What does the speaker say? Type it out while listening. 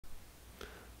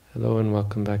Hello and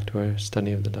welcome back to our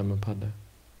study of the Dhammapada.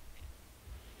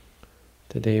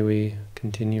 Today we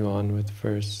continue on with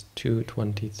verse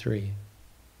 223,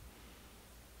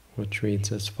 which reads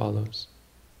as follows.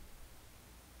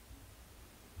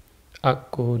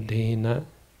 Akko dena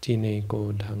jine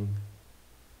kodhang,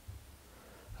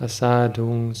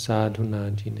 asadung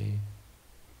sadhuna jine,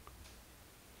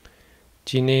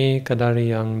 jine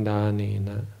kadariyang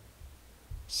danena,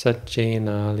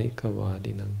 satchena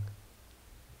likavadinang.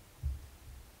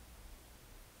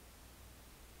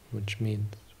 Which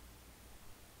means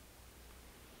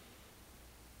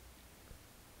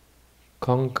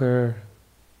conquer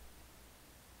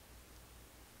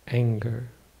anger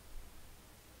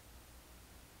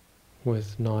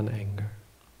with non-anger.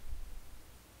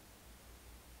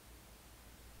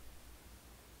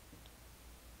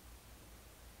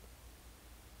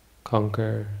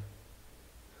 Conquer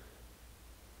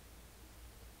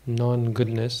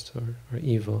non-goodness or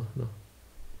evil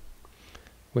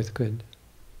with good.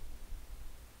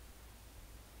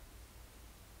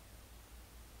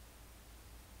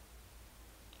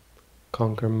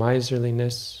 Conquer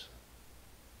miserliness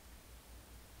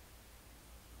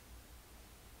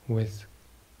with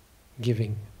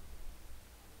giving,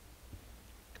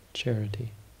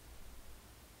 charity.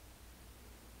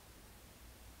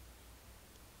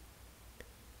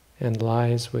 And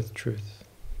lies with truth.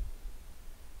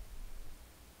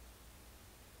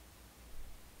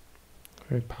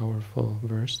 Very powerful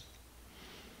verse.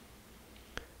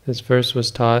 This verse was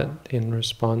taught in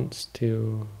response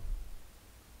to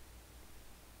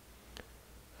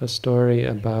a story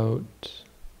about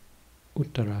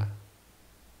Uttara,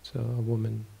 so a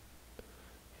woman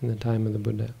in the time of the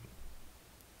Buddha.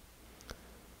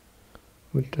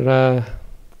 The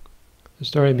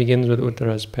story begins with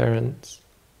Uttara's parents,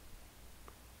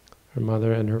 her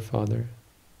mother and her father,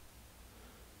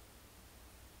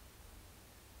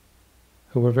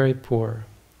 who were very poor,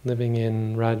 living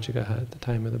in Rajagaha at the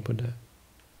time of the Buddha.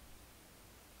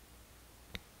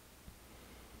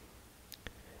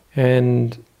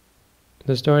 And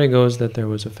the story goes that there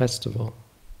was a festival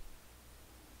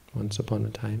once upon a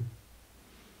time,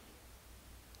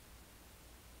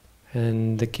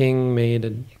 and the king made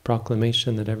a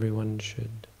proclamation that everyone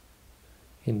should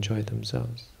enjoy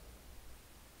themselves.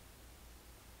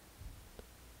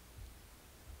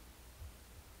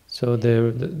 So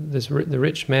the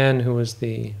rich man who was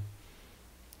the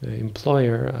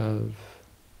employer of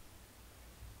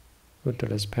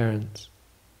Uttara's parents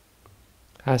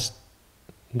asked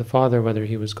the father whether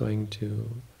he was going to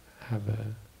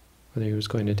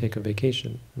take a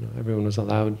vacation. Everyone was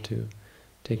allowed to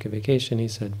take a vacation. He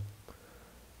said,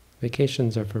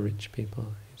 "Vacations are for rich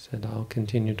people." He said, "I'll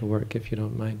continue to work if you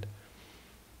don't mind."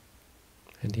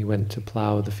 And he went to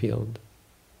plow the field.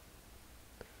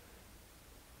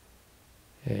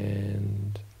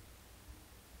 And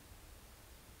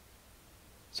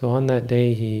so on that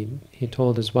day he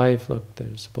told his wife, "Look,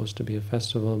 there's supposed to be a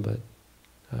festival, but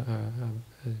a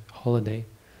holiday,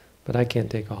 but I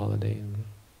can't take a holiday.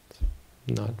 It's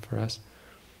not for us.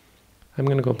 I'm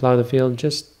going to go plow the field.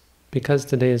 Just because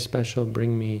today is special,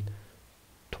 bring me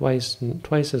twice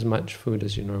as much food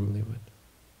as you normally would."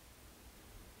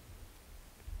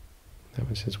 That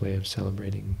was his way of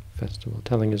celebrating festival,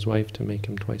 telling his wife to make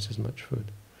him twice as much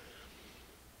food.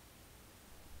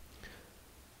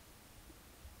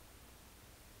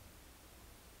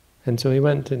 And so he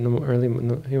went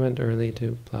early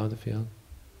to plow the field,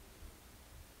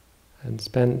 and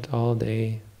spent all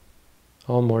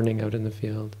morning out in the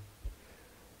field.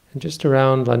 And just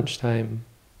around lunchtime,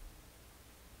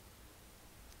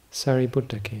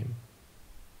 Sariputta came.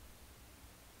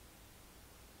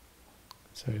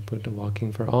 Sariputta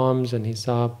walking for alms, and he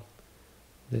saw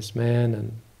this man,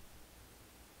 and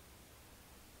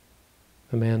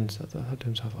the man thought to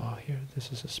himself, "Oh,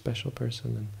 this is a special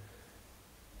person." And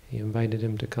he invited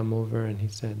him to come over, and he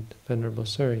said, "Venerable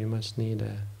Sir, you must need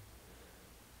a..."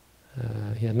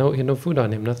 He had no food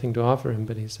on him, nothing to offer him,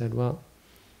 but he said, "Well,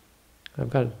 I've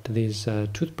got these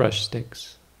toothbrush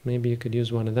sticks. Maybe you could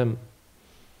use one of them."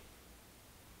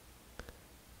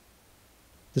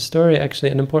 The story,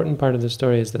 actually, an important part of the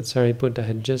story is that Sariputta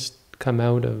had just come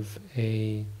out of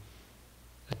an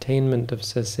attainment of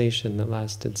cessation that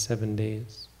lasted 7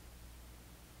 days.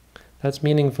 That's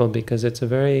meaningful because it's a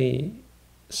very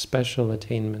special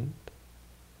attainment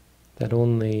that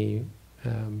only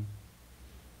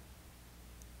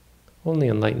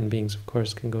enlightened beings, of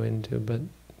course, can go into, but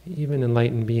even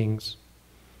enlightened beings,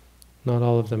 not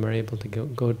all of them are able to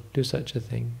go do such a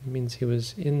thing. It means he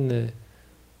was in the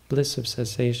bliss of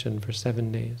cessation for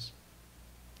 7 days.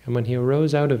 And when he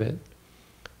arose out of it,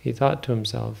 he thought to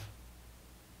himself,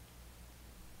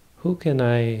 who can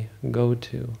I go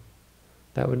to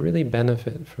that would really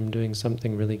benefit from doing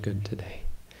something really good today?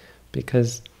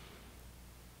 Because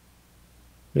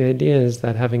the idea is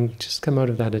that having just come out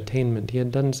of that attainment, he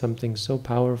had done something so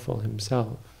powerful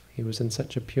himself. He was in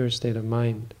such a pure state of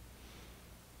mind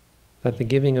that the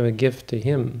giving of a gift to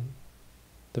him,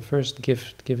 the first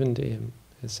gift given to him,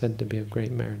 is said to be of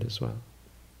great merit as well,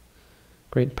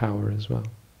 great power as well.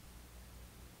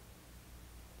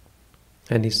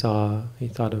 And he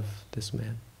thought of this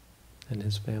man and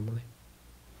his family.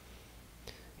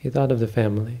 He thought of the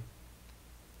family,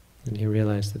 and he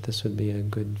realized that this would be a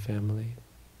good family.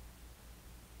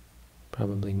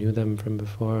 Probably knew them from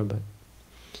before, but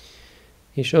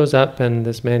he shows up and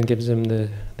this man gives him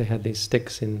they had these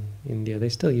sticks in India, they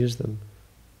still use them.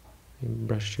 You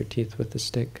brush your teeth with the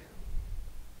stick.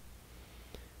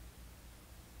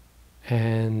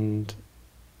 And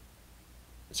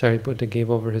Sariputta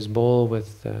gave over his bowl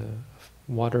with a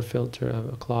water filter,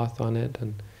 a cloth on it,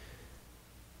 and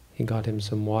he got him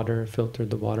some water, filtered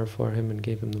the water for him and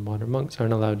gave him the water. Monks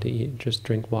aren't allowed to just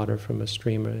drink water from a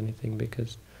stream or anything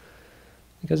because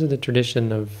of the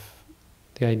tradition of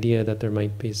the idea that there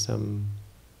might be some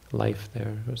life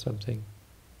there or something.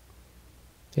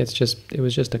 It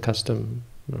was just a custom.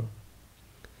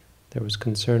 There was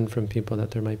concern from people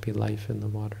that there might be life in the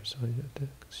water, so he had to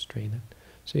strain it.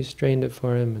 So he strained it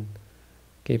for him and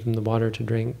gave him the water to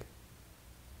drink.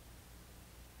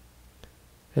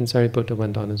 And Sariputta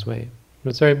went on his way.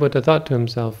 But Sariputta thought to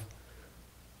himself,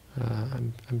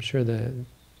 I'm sure the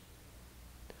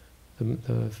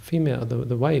female,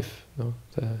 the wife,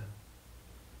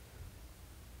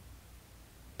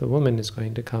 the woman is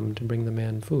going to come to bring the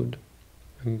man food.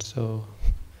 And so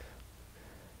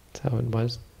that's how it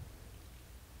was.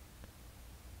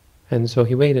 And so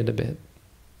he waited a bit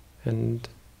and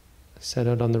set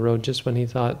out on the road just when he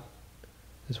thought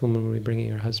this woman would be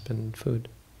bringing her husband food.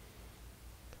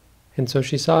 And so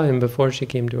she saw him before she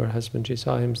came to her husband. She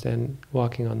saw him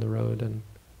walking on the road and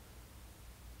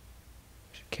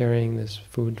carrying this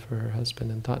food for her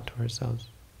husband, and thought to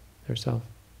herself,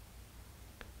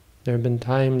 there have been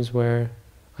times where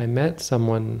I met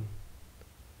someone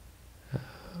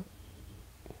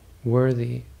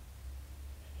worthy.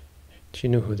 She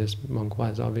knew who this monk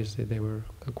was, obviously they were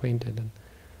acquainted, and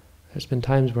there's been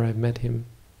times where I've met him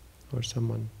or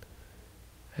someone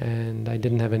and I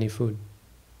didn't have any food.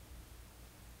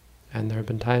 And there have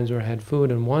been times where I had food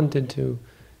and wanted to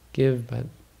give but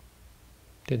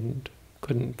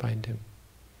couldn't find him.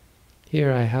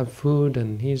 Here I have food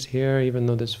and he's here, even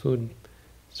though this food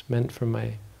is meant for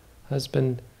my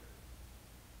husband.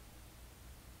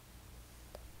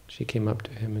 She came up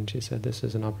to him and she said, this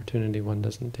is an opportunity one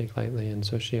doesn't take lightly. And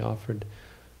so she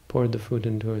poured the food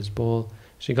into his bowl.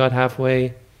 She got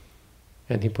halfway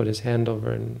and he put his hand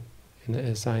over in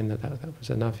a sign that was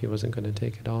enough, he wasn't going to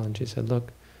take it all. And she said,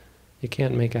 look, you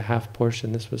can't make a half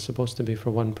portion. This was supposed to be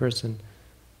for one person.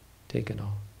 Take it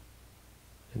all.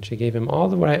 And she gave him all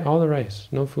the rice,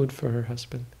 no food for her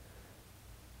husband.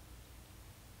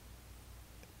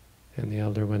 And the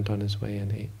elder went on his way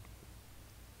and ate.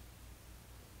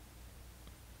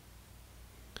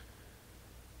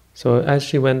 So as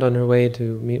she went on her way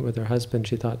to meet with her husband,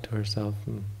 she thought to herself,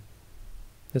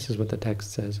 this is what the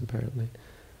text says apparently,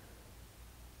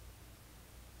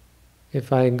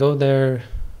 if I go there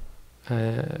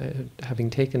having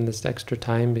taken this extra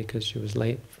time because she was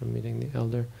late from meeting the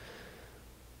elder,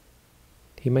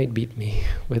 he might beat me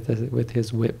with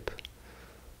his whip.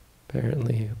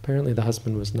 Apparently the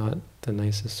husband was not the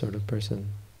nicest sort of person.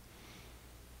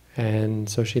 And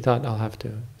so she thought, I'll have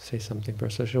to say something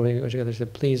first. So she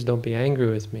said, please don't be angry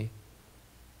with me.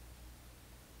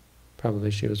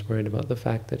 Probably she was worried about the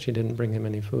fact that she didn't bring him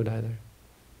any food either.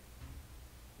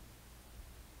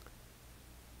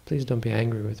 Please don't be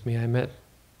angry with me. I met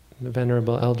the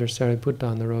Venerable Elder Sariputta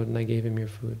on the road and I gave him your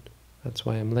food. That's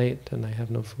why I'm late and I have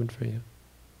no food for you.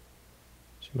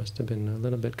 She must have been a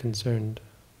little bit concerned,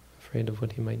 afraid of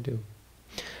what he might do.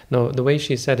 No, the way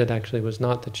she said it actually was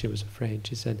not that she was afraid.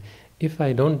 She said, if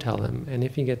I don't tell him, and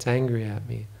if he gets angry at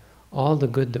me, all the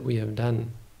good that we have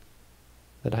done,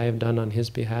 that I have done on his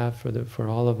behalf for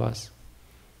all of us,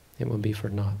 it will be for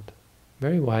naught.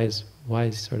 Very wise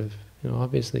sort of,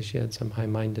 obviously she had some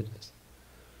high-mindedness.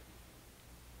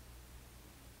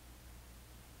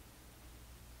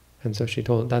 And so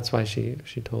that's why she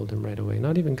told him right away,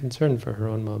 not even concerned for her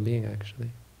own well-being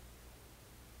actually.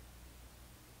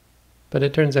 But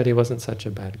it turns out he wasn't such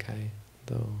a bad guy,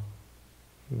 though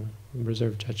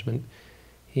reserved judgment.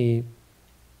 He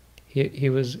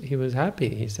was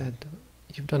happy. He said,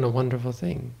 "You've done a wonderful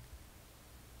thing.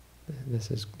 This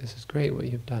is great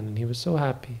what you've done." And he was so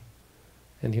happy.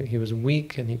 And he was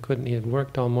weak, and he had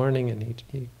worked all morning, and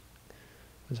he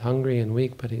was hungry and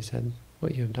weak, but he said,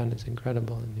 "What you have done is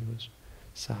incredible," and he was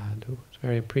sadhu, was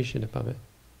very appreciative of it.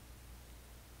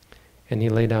 And he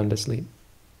lay down to sleep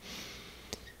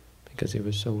because he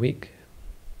was so weak.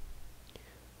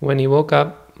 When he woke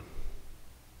up,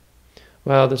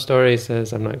 well, the story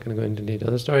says, I'm not going to go into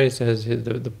detail, the story says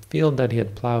the field that he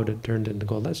had plowed had turned into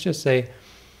gold. Let's just say,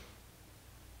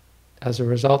 as a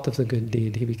result of the good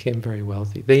deed, he became very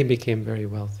wealthy. They became very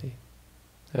wealthy.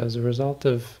 As a result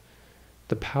of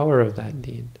the power of that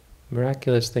deed,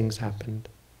 miraculous things happened,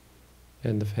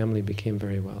 and the family became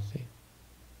very wealthy.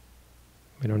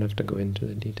 We don't have to go into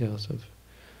the details of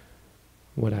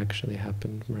what actually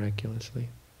happened miraculously.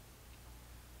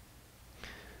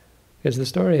 Because the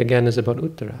story again is about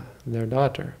Uttara, their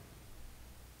daughter.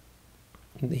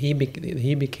 He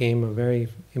became a very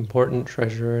important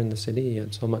treasurer in the city. He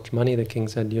had so much money, the king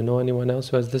said, "Do you know anyone else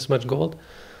who has this much gold?"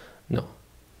 "No."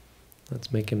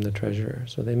 "Let's make him the treasurer."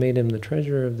 So they made him the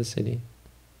treasurer of the city.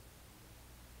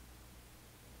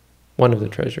 One of the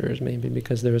treasurers maybe,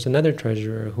 because there was another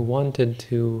treasurer who wanted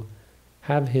to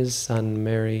have his son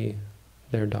marry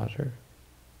their daughter.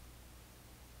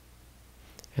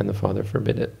 And the father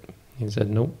forbid it. He said,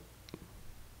 "Nope."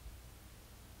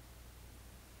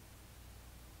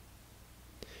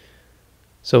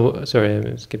 So, sorry,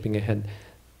 I'm skipping ahead.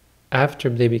 After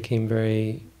they became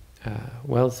very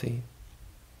wealthy,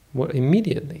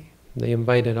 immediately they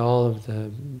invited all of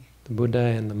the Buddha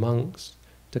and the monks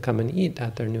to come and eat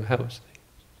at their new house.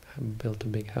 They built a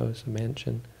big house, a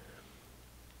mansion.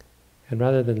 And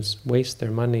rather than waste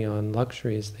their money on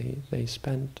luxuries, they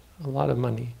spent a lot of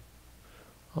money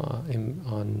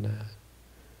on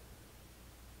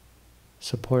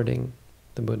supporting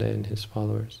the Buddha and his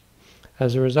followers.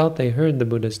 As a result, they heard the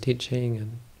Buddha's teaching,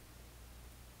 and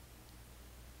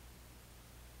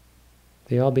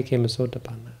they all became a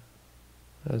Sotapanna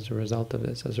as a result of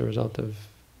this, as a result of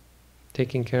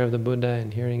taking care of the Buddha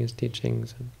and hearing his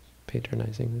teachings and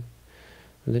patronizing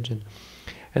the religion.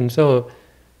 And so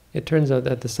it turns out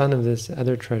that the son of this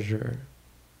other treasurer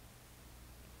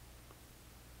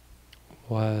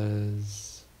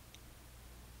was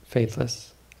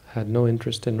faithless, had no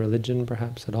interest in religion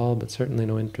perhaps at all, but certainly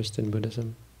no interest in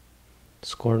Buddhism,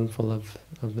 scornful of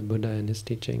the Buddha and his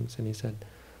teachings, and he said,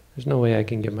 "There's no way I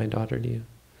can give my daughter to you."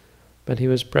 But he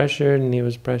was pressured, and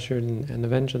and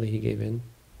eventually he gave in.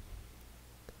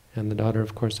 And the daughter,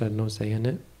 of course, had no say in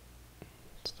it.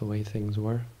 It's the way things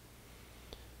were.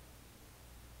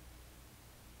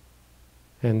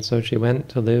 And so she went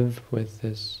to live with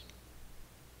this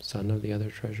son of the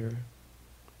other treasurer.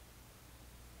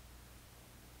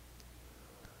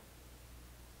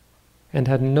 And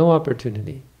had no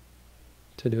opportunity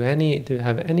to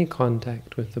have any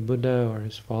contact with the Buddha or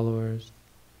his followers.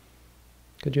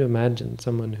 Could you imagine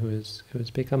someone who has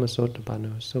become a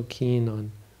Sotapanna, who is so keen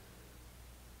on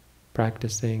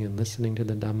practicing and listening to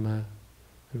the Dhamma?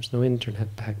 There was no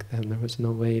internet back then, there was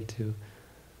no way to...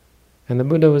 And the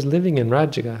Buddha was living in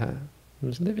Rajagaha, he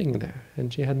was living there,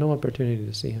 and she had no opportunity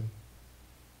to see him.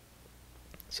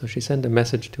 So she sent a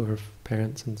message to her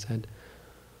parents and said,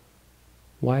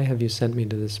 "Why have you sent me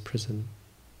to this prison?"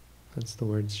 That's the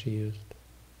words she used.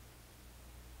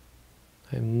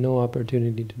 "I have no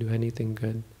opportunity to do anything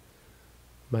good.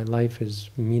 My life is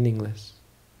meaningless,"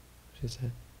 she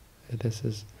said. "This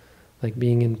is like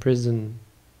being in prison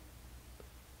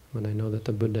when I know that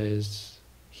the Buddha is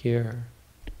here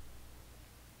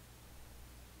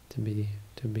to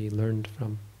be learned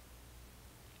from."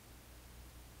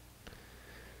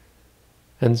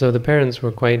 And so the parents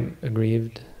were quite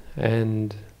aggrieved,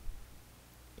 and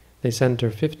they sent her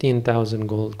 15,000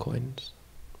 gold coins.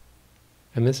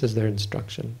 And this is their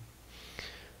instruction.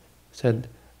 Said,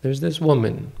 "There's this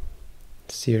woman,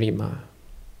 Sirima,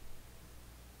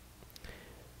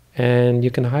 and you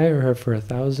can hire her for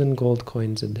 1,000 gold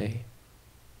coins a day.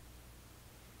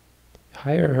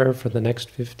 Hire her for the next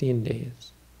 15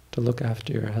 days to look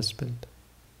after your husband.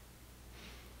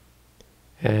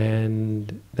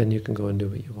 And then you can go and do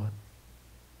what you want.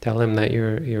 Tell him that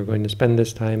you're going to spend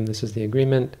this time, this is the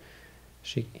agreement,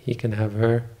 he can have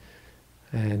her,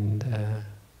 and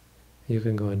you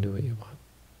can go and do what you want."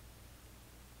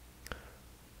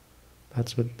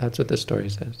 That's what the story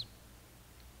says.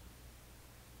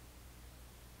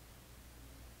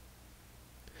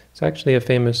 It's actually a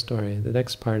famous story. The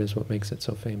next part is what makes it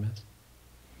so famous.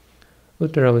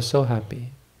 Uttara was so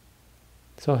happy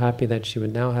that she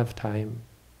would now have time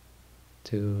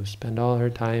to spend all her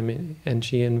time, and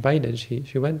she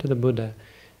went to the Buddha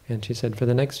and she said, "For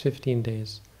the next 15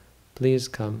 days, please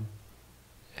come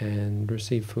and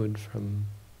receive food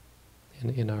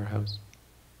in our house."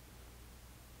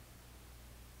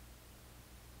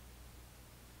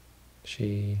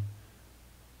 she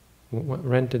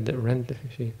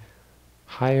she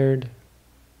hired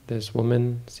this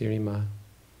woman, Sirima,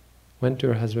 went to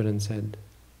her husband and said,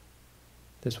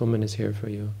 "This woman is here for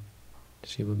you.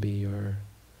 She will be your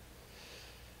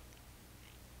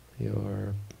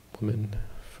woman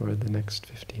for the next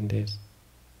 15 days.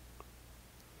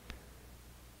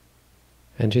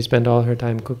 And she spent all her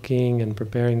time cooking and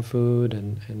preparing food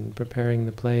and preparing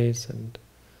the place, and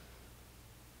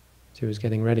she was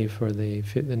getting ready for the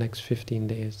next 15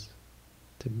 days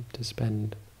to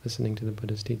spend listening to the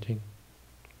Buddha's teaching.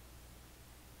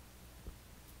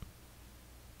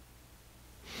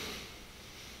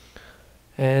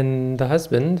 And the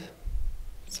husband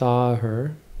saw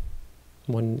her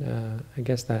I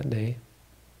guess that day,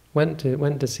 went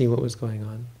to see what was going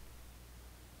on.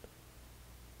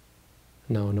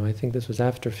 No, I think this was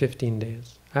after 15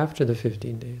 days. After the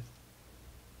 15 days.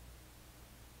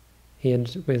 He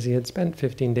had spent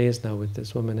 15 days now with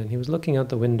this woman, and he was looking out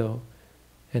the window,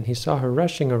 and he saw her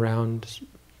rushing around,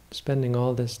 spending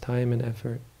all this time and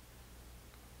effort.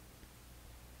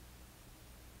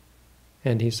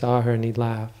 And he saw her and he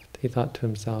laughed. He thought to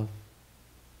himself,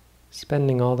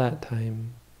 spending all that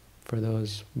time for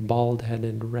those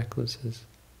bald-headed recluses.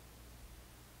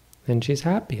 And she's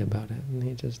happy about it. And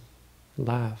he just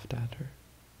laughed at her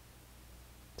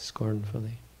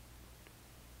scornfully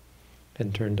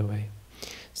and turned away.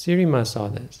 Sirima saw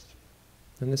this.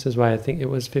 And this is why I think it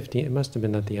was 15, it must have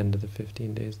been at the end of the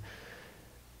 15 days.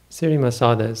 Sirima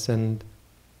saw this and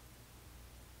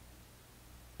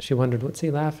she wondered, what's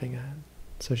he laughing at?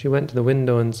 So she went to the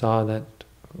window and saw that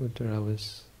Uttara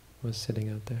was sitting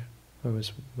out there, or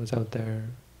was out there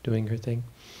doing her thing.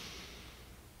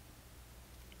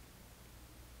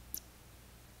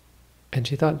 And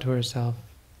she thought to herself,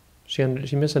 she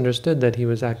misunderstood that he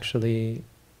was actually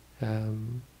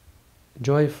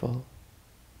joyful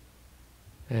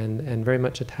and very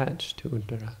much attached to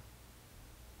Uttara.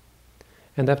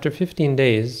 And after 15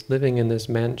 days living in this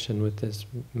mansion with this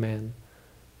man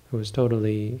who was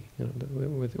totally,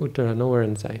 with Uttara nowhere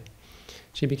in sight,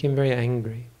 she became very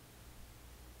angry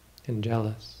and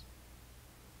jealous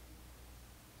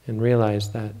and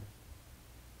realized that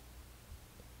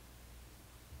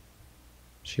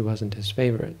she wasn't his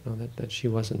favorite, that she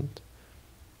wasn't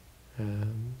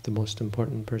the most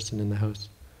important person in the house.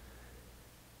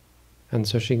 And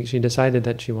so she decided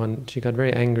that she got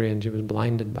very angry and she was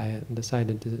blinded by it and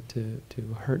decided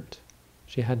to hurt.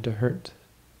 She had to hurt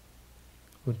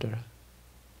Uttara.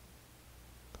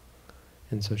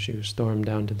 And so she stormed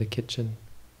down to the kitchen,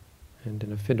 and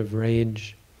in a fit of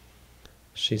rage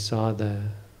she saw the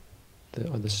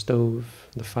stove,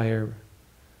 the fire,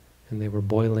 and they were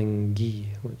boiling ghee,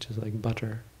 which is like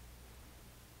butter.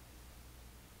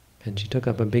 And she took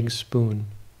up a big spoon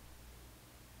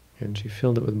and she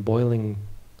filled it with boiling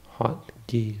hot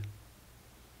ghee.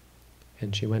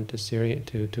 And she went to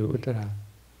Uttara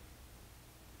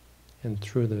and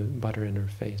threw the butter in her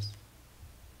face.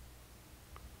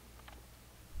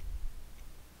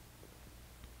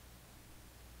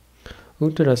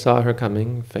 Uttara saw her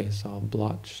coming, face all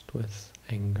blotched with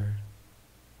anger.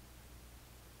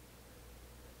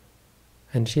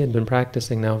 And she had been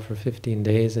practicing now for 15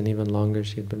 days, and even longer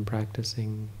she had been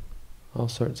practicing all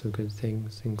sorts of good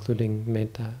things, including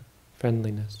metta,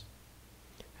 friendliness.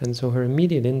 And so her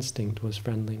immediate instinct was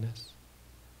friendliness.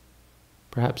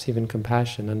 Perhaps even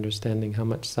compassion, understanding how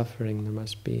much suffering there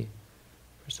must be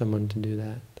for someone to do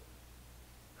that.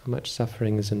 How much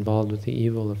suffering is involved with the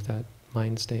evil of that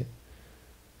mind state.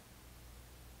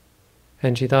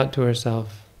 And she thought to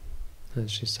herself, as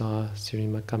she saw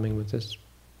Sirima coming with this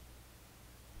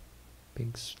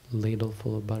big ladle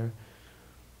full of butter,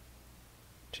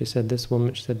 she said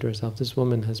to herself, this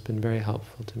woman has been very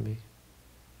helpful to me.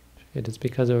 It is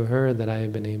because of her that I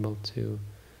have been able to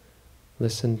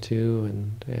listen to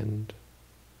and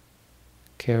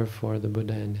care for the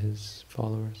Buddha and his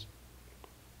followers.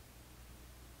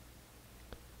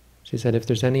 She said, if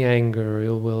there's any anger or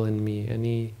ill will in me,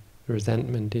 any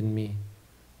resentment in me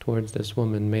towards this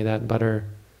woman, may that butter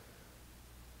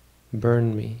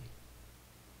burn me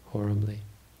horribly.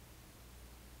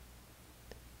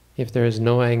 If there is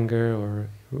no anger or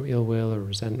ill will or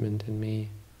resentment in me,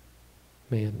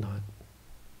 may it not.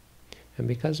 And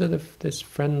because of this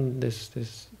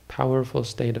powerful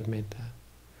state of metta,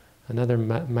 another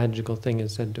magical thing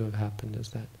is said to have happened, is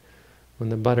that when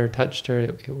the butter touched her,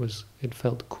 it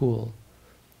felt cool,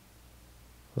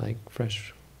 like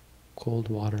fresh, cold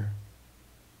water.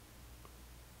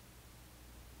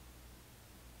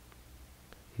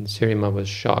 And Sirima was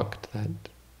shocked that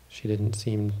she didn't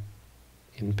seem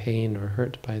in pain or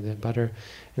hurt by the butter,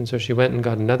 and so she went and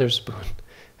got another spoon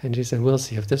And she said, we'll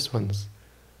see if this one's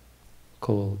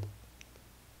cold.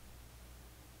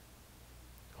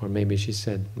 Or maybe she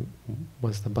said,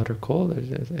 was the butter cold?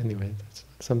 Anyway, that's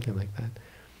something like that.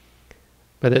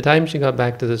 By the time she got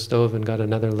back to the stove and got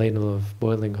another ladle of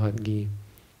boiling hot ghee,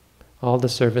 all the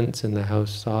servants in the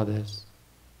house saw this.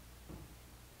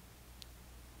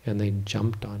 And they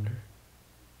jumped on her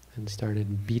and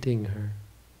started beating her.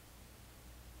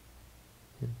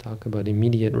 Talk about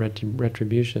immediate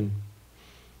retribution.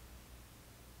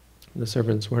 The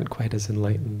servants weren't quite as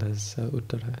enlightened as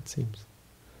Uttara, it seems.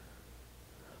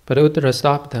 But Uttara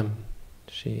stopped them.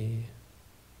 She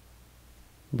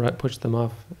pushed them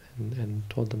off and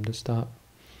told them to stop.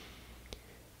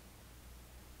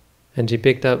 And she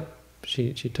picked up,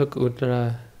 she took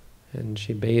Uttara and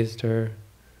she bathed her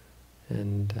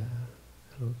and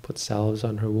put salves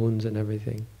on her wounds and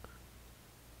everything.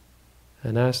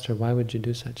 And asked her, why would you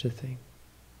do such a thing?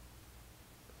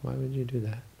 Why would you do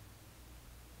that?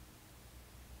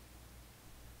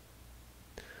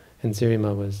 And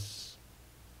Sirima was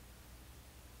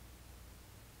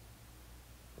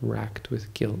racked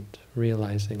with guilt,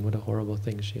 realizing what a horrible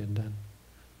thing she had done.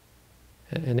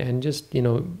 And just,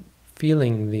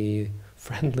 feeling the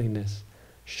friendliness,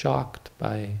 shocked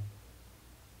by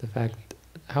the fact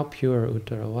how pure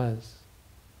Uttara was,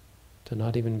 to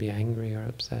not even be angry or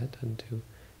upset and to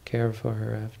care for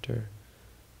her after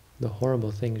the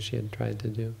horrible things she had tried to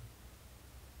do.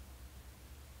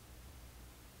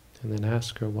 And then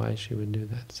ask her why she would do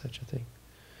such a thing.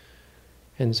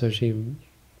 And so she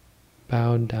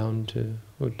bowed down to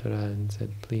Uttara and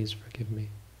said, please forgive me.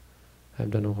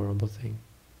 I've done a horrible thing.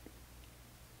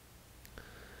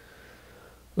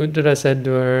 Uttara said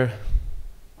to her,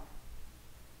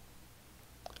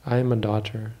 I am a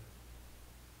daughter,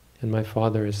 and my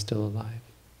father is still alive.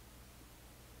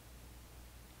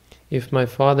 If my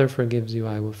father forgives you,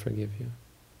 I will forgive you.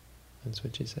 That's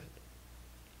what she said.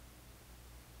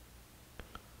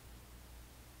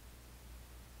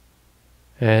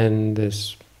 And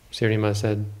this Sirima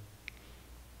said,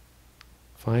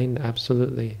 fine,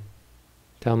 absolutely.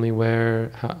 Tell me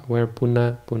where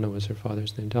Punna was her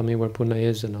father's name. Tell me where Punna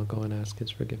is and I'll go and ask his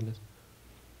forgiveness.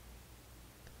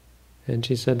 And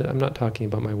she said, I'm not talking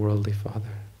about my worldly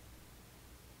father.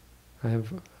 I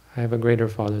have a greater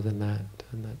father than that,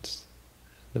 and that's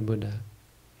the Buddha.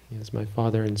 He is my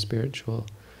father in spiritual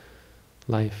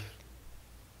life.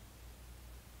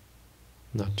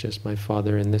 Not just my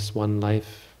father in this one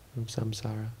life of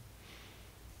samsara.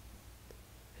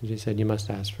 And she said, you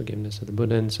must ask forgiveness of the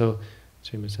Buddha. And so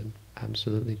Srima said,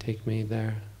 absolutely, take me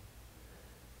there.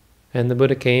 And the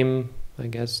Buddha came, I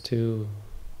guess,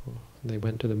 they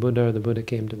went to the Buddha, or the Buddha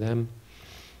came to them.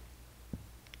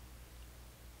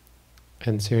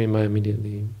 And Sirima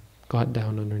immediately got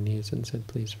down on her knees and said,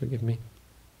 please forgive me.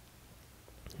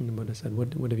 And the Buddha said,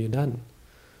 what have you done?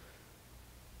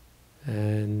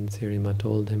 And Sirima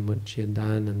told him what she had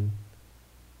done and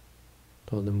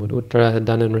told him what Uttara had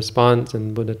done in response.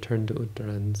 And the Buddha turned to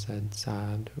Uttara and said,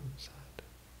 sadhu, sadhu.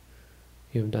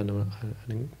 You've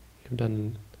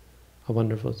done a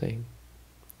wonderful thing.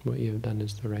 What you have done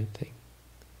is the right thing.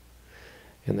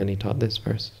 And then he taught this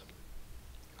verse.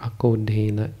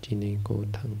 Akodhena jine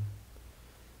kodhang.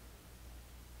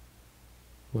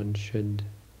 One should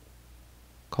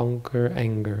conquer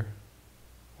anger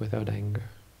without anger.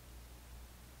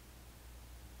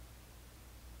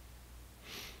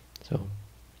 So,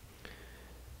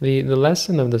 the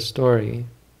lesson of the story,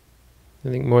 I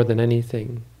think more than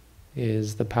anything,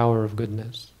 is the power of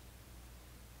goodness.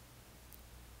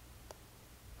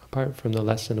 Apart from the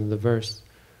lesson of the verse,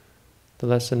 the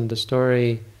lesson of the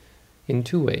story in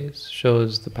two ways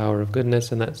shows the power of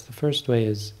goodness, and that's the first way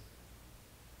is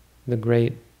the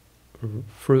great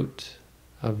fruit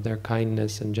of their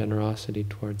kindness and generosity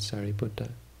towards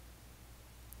Sariputta.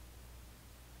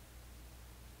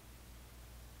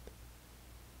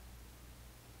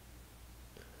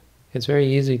 It's very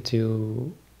easy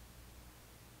to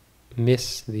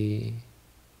miss the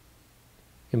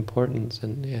importance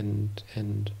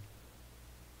and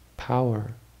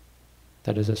power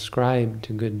that is ascribed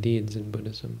to good deeds in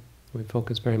Buddhism. We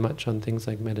focus very much on things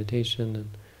like meditation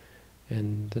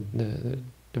and the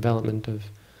development of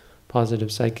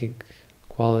positive psychic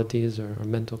qualities or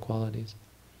mental qualities.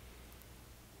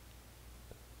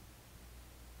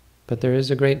 But there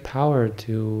is a great power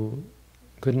to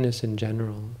goodness in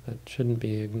general that shouldn't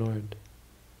be ignored,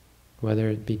 whether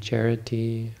it be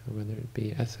charity or whether it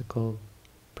be ethical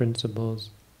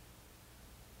principles.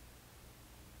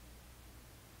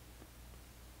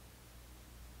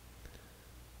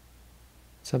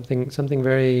 Something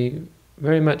very,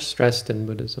 very much stressed in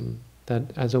Buddhism, that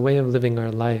as a way of living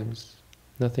our lives,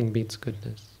 Nothing beats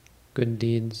goodness. Good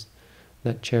deeds,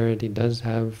 that charity does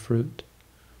have fruit.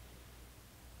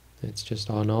 It's just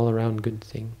an all-around good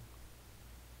thing.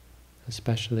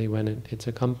 Especially when it's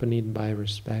accompanied by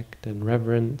respect and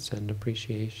reverence and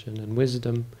appreciation and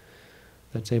wisdom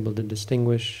that's able to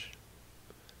distinguish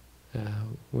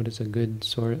what is a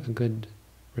good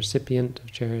recipient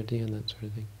of charity and that sort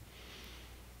of thing.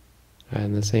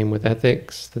 And the same with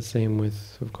ethics, the same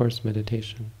with, of course,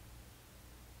 meditation.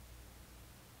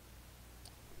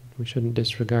 We shouldn't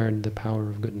disregard the power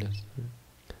of goodness.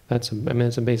 That's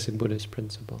a basic Buddhist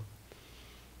principle.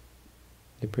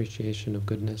 The appreciation of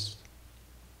goodness.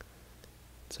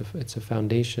 It's a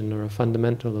foundation or a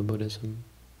fundamental of Buddhism.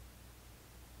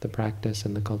 The practice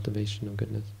and the cultivation of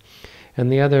goodness.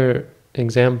 And the other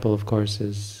example, of course,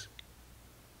 is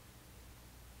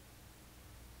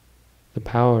the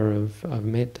power of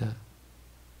metta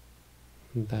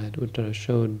that Uttara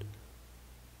showed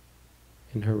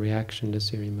in her reaction to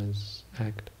Sirima's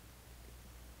act.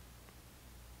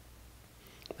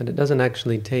 That it doesn't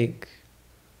actually take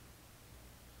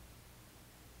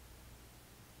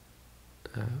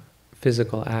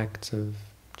physical acts of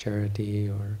charity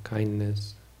or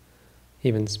kindness,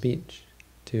 even speech,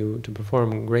 to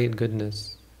perform great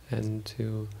goodness and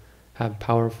to have a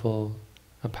powerful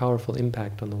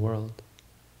impact on the world.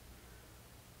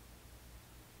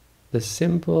 The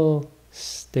simple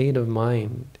state of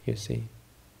mind, you see,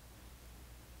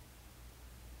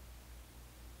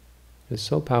 is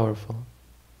so powerful.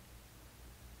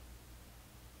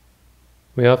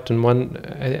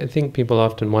 I think people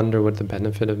often wonder what the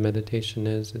benefit of meditation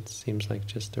is. It seems like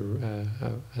just a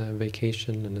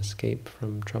vacation, an escape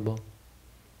from trouble.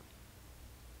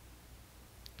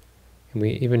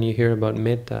 And you hear about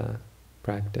metta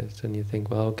practice and you think,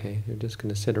 well, okay, you're just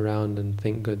going to sit around and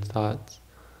think good thoughts.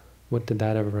 What did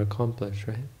that ever accomplish,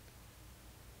 right?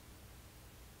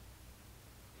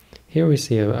 Here we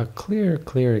see a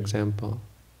clear example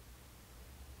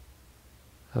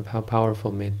of how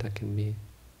powerful metta can be.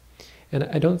 And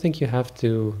I don't think you have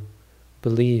to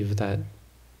believe that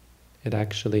it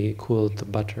actually cooled the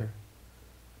butter.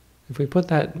 If we put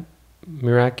that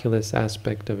miraculous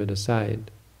aspect of it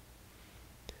aside,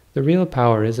 the real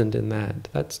power isn't in that.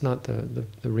 That's not the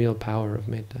real power of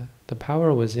metta. The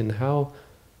power was in how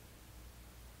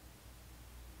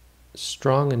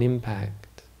strong an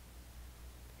impact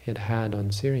it had on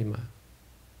Sirima.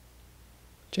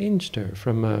 Changed her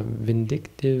from a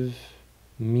vindictive,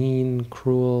 mean,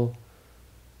 cruel,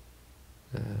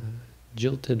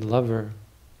 jilted lover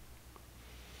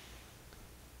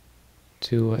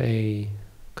to a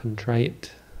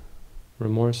contrite,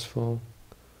 remorseful,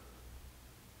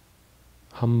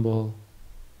 humble,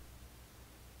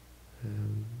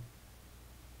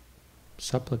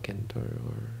 supplicant, or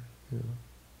you know,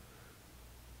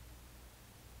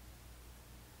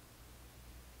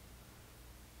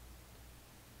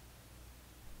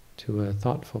 to a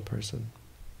thoughtful person,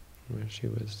 where she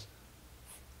was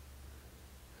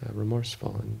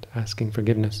remorseful and asking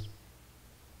forgiveness.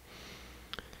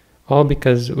 All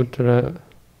because Uttara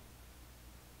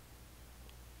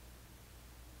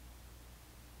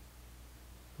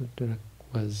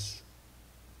was,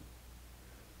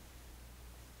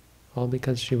 all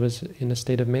because she was in a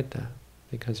state of metta,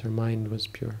 because her mind was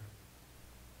pure,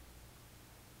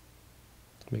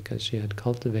 because she had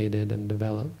cultivated and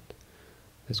developed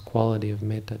this quality of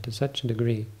metta to such a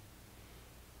degree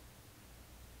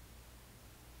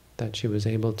that she was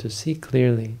able to see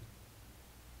clearly.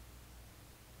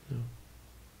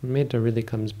 Metta really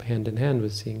comes hand in hand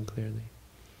with seeing clearly.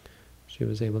 She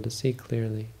was able to see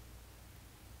clearly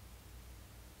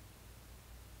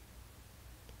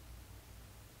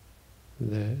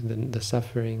the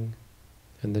suffering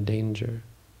and the danger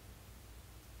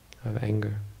of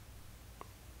anger,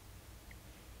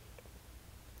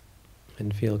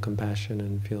 and feel compassion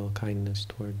and feel kindness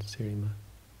towards Sirima.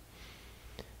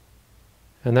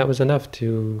 And that was enough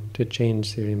to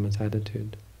change Sirima's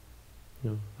attitude,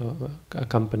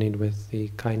 accompanied with the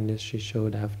kindness she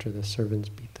showed after the servants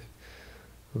beat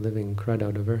the living crud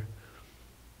out of her.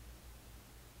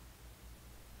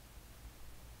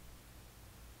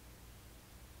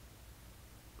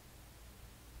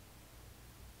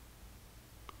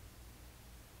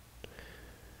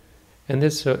 And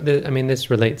this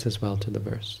relates as well to the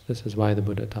verse. This is why the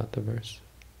Buddha taught the verse.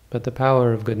 But the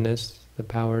power of goodness, the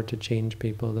power to change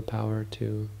people, the power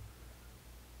to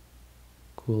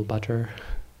cool butter,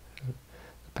 the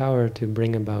power to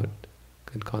bring about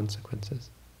good consequences,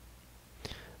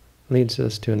 leads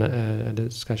us to a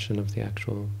discussion of the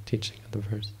actual teaching of the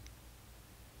verse.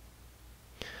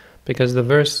 Because the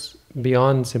verse,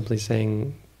 beyond simply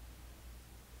saying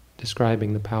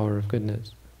describing the power of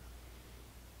goodness.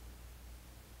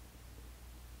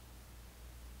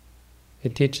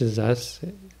 It teaches us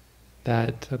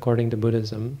that, according to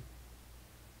Buddhism,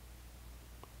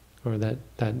 or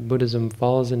that Buddhism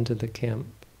falls into the camp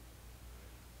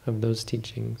of those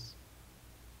teachings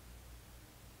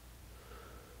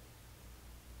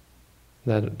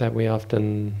that we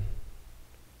often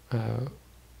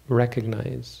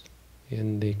recognize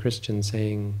in the Christian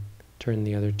saying, "Turn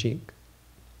the other cheek."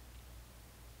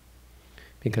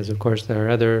 Because, of course, there are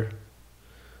other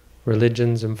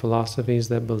religions and philosophies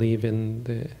that believe in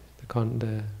the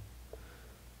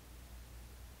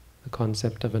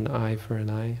concept of an eye for an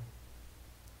eye.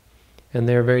 And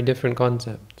they are very different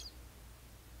concepts.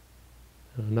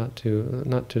 Not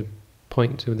to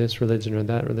point to this religion or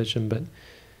that religion, but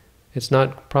it's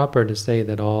not proper to say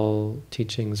that all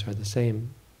teachings are the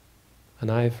same. An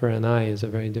eye for an eye is a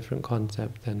very different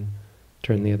concept than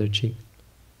turn the other cheek.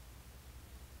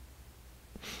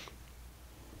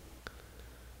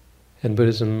 And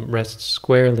Buddhism rests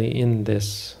squarely in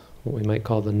this, what we might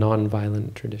call the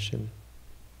non-violent tradition.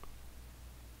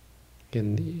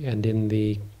 In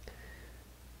the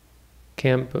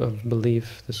camp of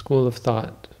belief, the school of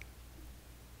thought,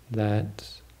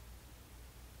 that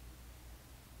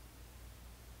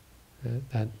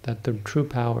the true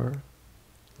power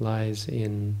lies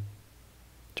in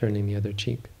turning the other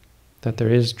cheek, that there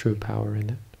is true power in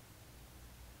it.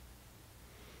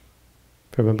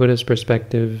 From a Buddhist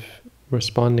perspective,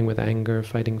 responding with anger,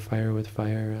 fighting fire with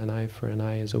fire, an eye for an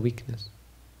eye, is a weakness.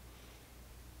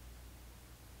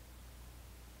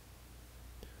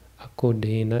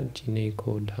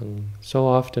 So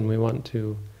often we want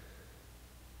to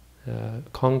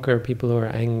conquer people who are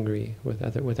angry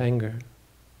with anger.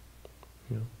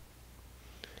 You know.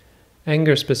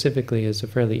 Anger specifically is a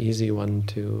fairly easy one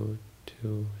to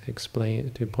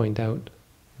explain, to point out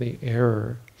the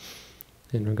error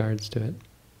in regards to it.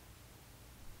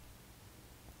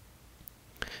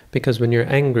 Because when you're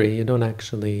angry, you don't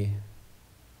actually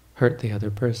hurt the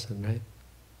other person, right?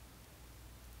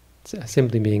 It's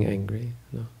simply being angry.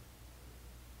 No.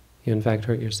 You in fact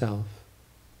hurt yourself.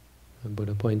 The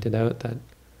Buddha pointed out that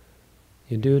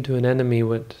you do to an enemy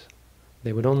what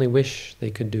they would only wish they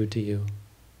could do to you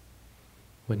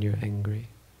when you're angry.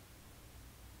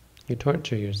 You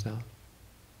torture yourself.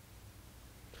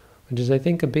 Which is, I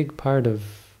think, a big part of...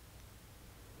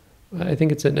 I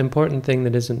think it's an important thing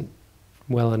that isn't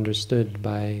well understood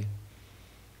by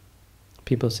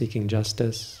people seeking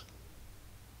justice,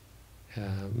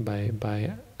 by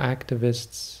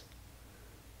activists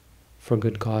for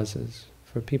good causes,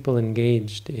 for people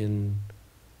engaged in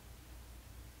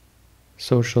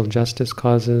social justice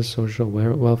causes, social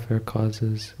welfare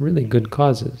causes, really good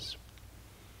causes,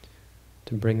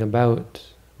 to bring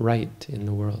about right in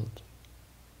the world.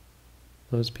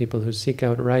 Those people who seek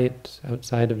out right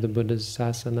outside of the Buddha's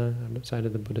sasana, outside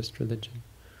of the Buddhist religion,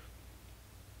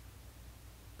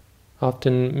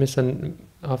 often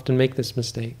make this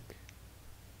mistake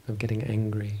of getting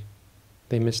angry.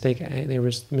 They mistake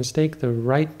the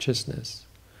righteousness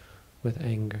with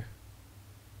anger.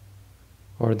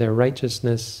 Or their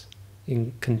righteousness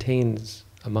contains,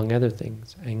 among other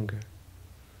things, anger.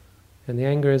 And the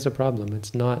anger is a problem.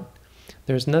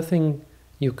 There's nothing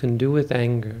you can do with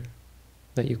anger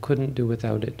that you couldn't do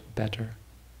without it better.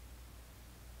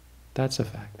 That's a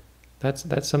fact.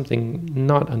 That's something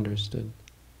not understood.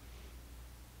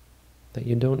 That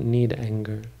you don't need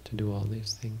anger to do all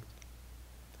these things.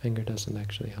 Anger doesn't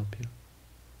actually help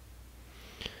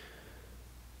you.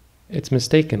 It's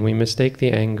mistaken. We mistake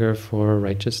the anger for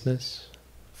righteousness,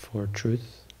 for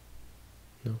truth.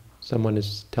 No. Someone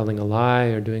is telling a lie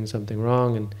or doing something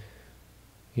wrong, and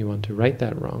you want to right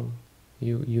that wrong.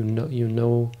 You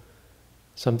know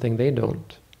something they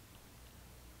don't,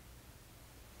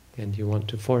 and you want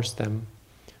to force them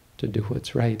to do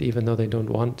what's right, even though they don't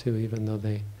want to, even though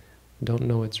they don't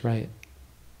know it's right.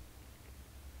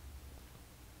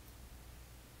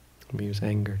 We use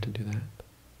anger to do that.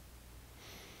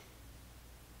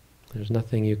 There's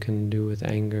nothing you can do with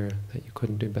anger that you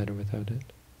couldn't do better without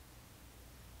it.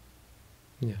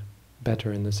 Yeah,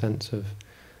 better in the sense of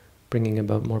bringing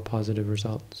about more positive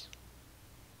results.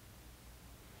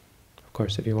 Of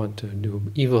course, if you want to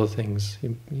do evil things,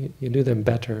 you do them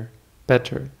better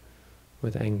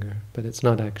with anger, but it's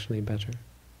not actually better.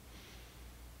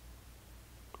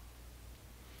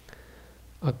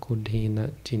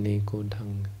 Akudhena jine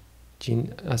kodhang,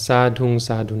 asadhung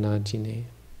sadhuna jine.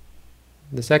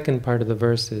 The second part of the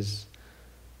verse is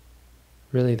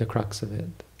really the crux of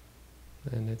it,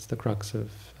 and it's the crux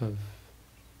of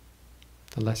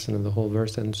the lesson of the whole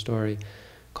verse and story.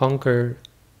 Conquer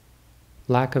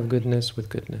lack of goodness with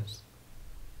goodness.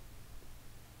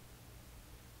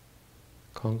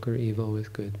 Conquer evil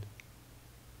with good.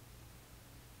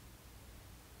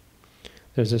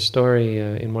 There's a story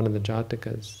in one of the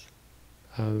Jatakas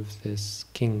of this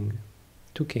king,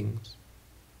 two kings,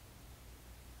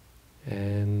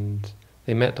 and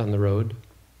they met on the road,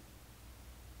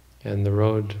 and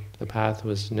the path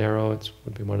was narrow. It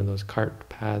would be one of those cart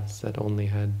paths that only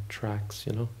had tracks,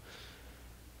 and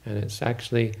it's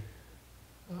actually,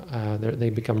 they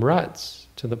become ruts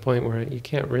to the point where you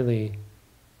can't really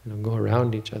go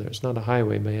around each other. It's not a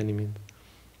highway by any means.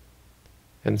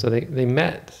 And so they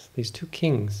met, these two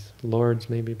kings, lords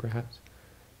maybe perhaps,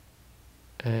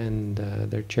 and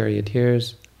their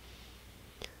charioteers.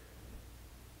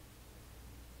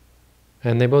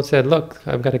 And they both said, "Look,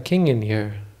 I've got a king in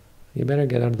here. You better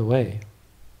get out of the way."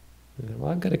 And they said,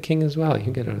 "Well, I've got a king as well.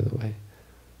 You get out of the way."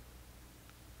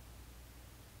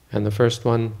 And the first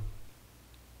one,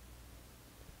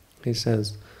 he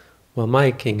says, "Well, my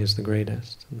king is the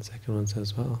greatest." And the second one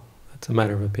says, "Well, that's a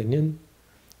matter of opinion.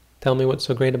 Tell me what's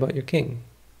so great about your king."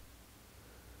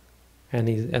 And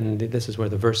this is where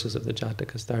the verses of the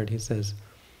Jataka start. He says,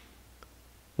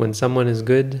 "When someone is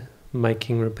good, my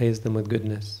king repays them with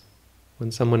goodness.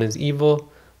 When someone is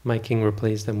evil, my king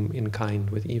repays them in kind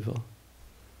with evil."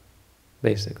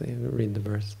 Basically, read the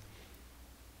verse.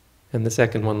 And the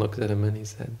second one looks at him and he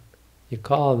said, "You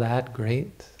call that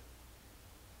great?"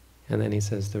 And then he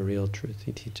says the real truth.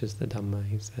 He teaches the Dhamma.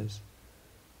 He says,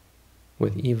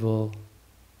 with evil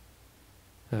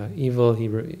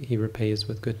he repays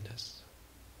with goodness,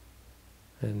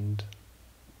 and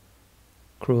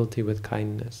cruelty with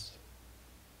kindness,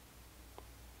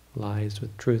 lies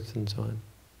with truth, and so on.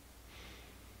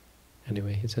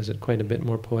 Anyway, he says it quite a bit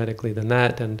more poetically than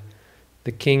that, and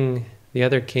the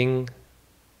other king,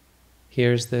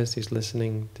 hears this. He's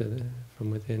listening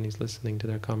from within. He's listening to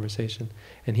their conversation,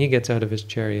 and he gets out of his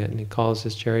chariot and he calls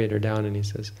his charioteer down and he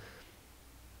says,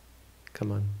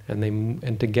 "Come on!"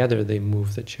 And together they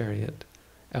move the chariot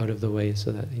out of the way,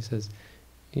 so that he says,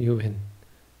 "You win.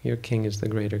 Your king is the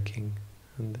greater king,"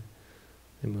 and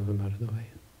they move him out of the way.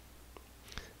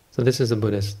 So this is a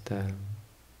Buddhist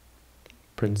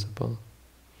principle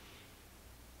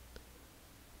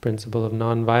of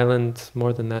non-violence.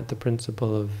 More than that, the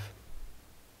principle of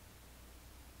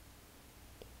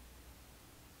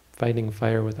fighting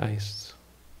fire with ice.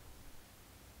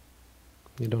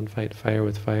 You don't fight fire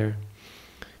with fire.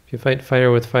 If you fight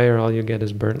fire with fire, all you get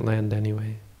is burnt land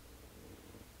anyway.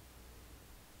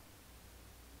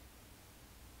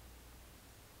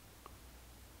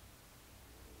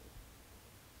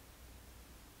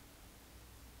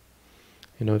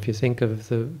 If you think of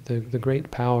the great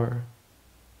power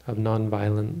of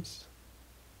non-violence,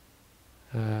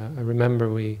 I remember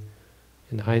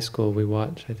in high school we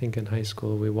watched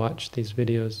these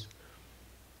videos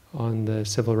on the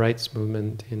civil rights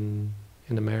movement in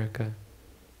America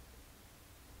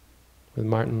with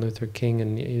Martin Luther King,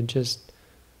 and you just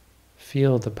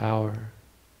feel the power.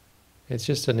 It's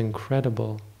just an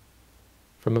incredible,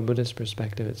 from a Buddhist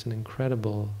perspective, it's an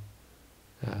incredible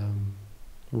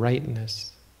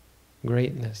rightness,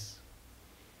 greatness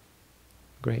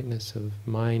of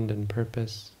mind and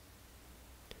purpose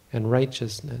and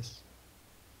righteousness.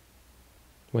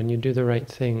 When you do the right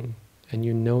thing and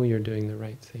you know you're doing the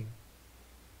right thing.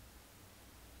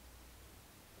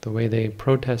 The way they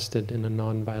protested in a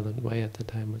non-violent way at the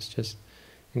time was just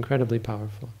incredibly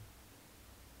powerful.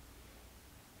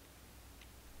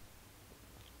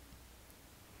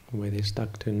 The way they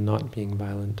stuck to not being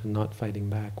violent and not fighting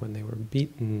back when they were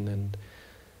beaten and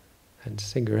had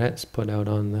cigarettes put out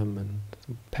on them and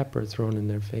pepper thrown in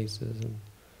their faces and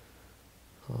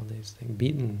all these things.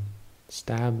 Beaten,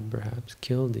 stabbed perhaps,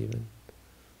 killed even.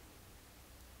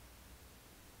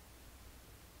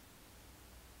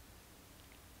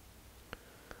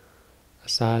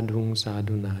 Asadhung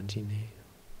sadhuna jine.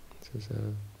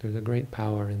 There's a great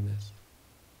power in this.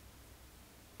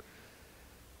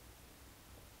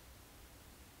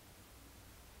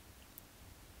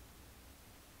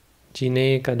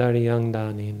 Jine kadariyang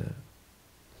danena.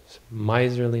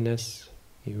 Miserliness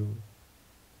you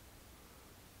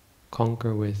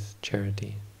conquer with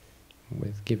charity,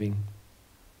 with giving.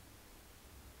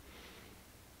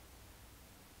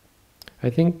 I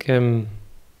think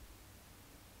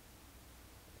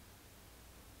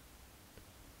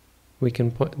we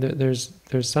can put, there's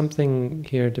something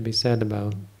here to be said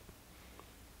about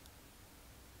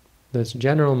this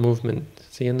general movement.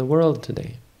 See, in the world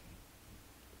today,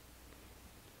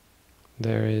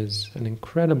 there is an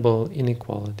incredible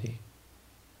inequality.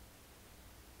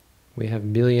 We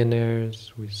have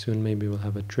billionaires, we soon maybe will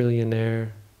have a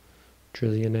trillionaire,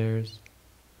 trillionaires,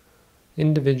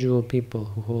 individual people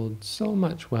who hold so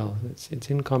much wealth, it's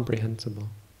incomprehensible.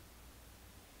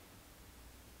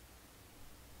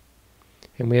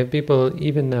 And we have people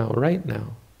even now, right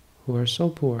now, who are so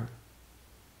poor,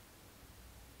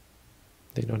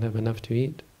 they don't have enough to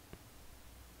eat,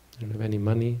 they don't have any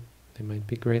money, they might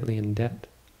be greatly in debt.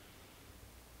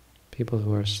 People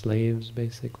who are slaves,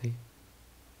 basically.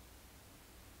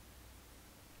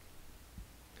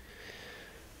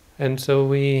 And so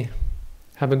we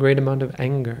have a great amount of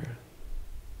anger,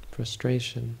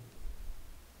 frustration,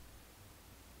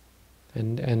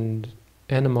 and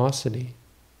animosity.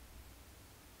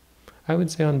 I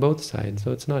would say on both sides,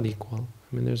 though it's not equal.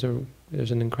 I mean, there's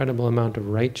an incredible amount of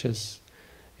righteous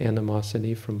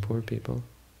animosity from poor people.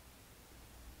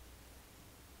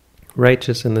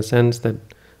 Righteous in the sense that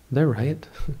they're right.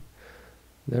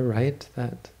 They're right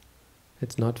that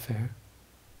it's not fair.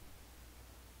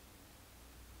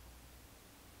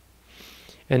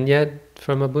 And yet,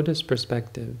 from a Buddhist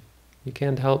perspective, you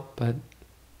can't help but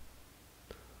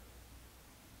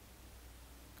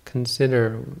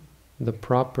consider the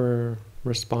proper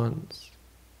response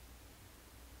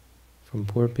from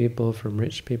poor people, from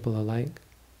rich people alike.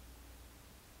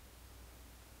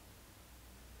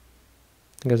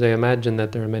 Because I imagine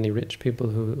that there are many rich people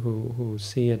who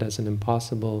see it as an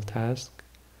impossible task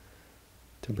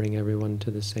to bring everyone to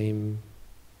the same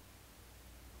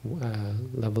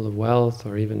level of wealth,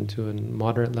 or even to a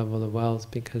moderate level of wealth,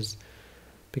 because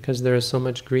there is so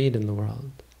much greed in the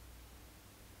world.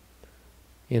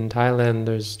 In Thailand,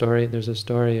 there's a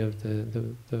story of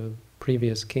the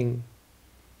previous king.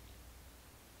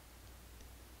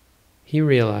 He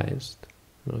realized,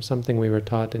 something we were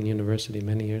taught in university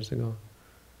many years ago,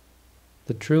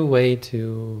 the true way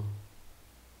to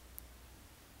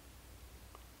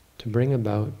bring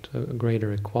about a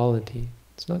greater equality,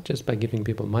 it's not just by giving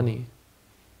people money,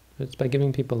 it's by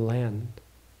giving people land.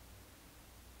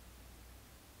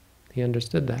 He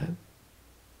understood that,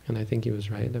 and I think he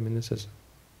was right. I mean, this is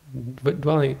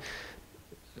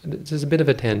a bit of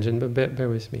a tangent, but bear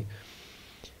with me.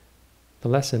 The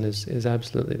lesson is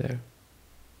absolutely there.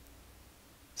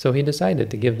 So he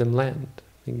decided to give them land,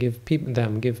 and give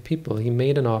people. He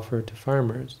made an offer to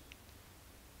farmers.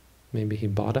 Maybe he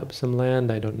bought up some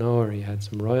land, I don't know, or he had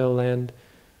some royal land.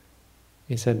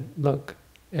 He said, look,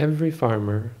 every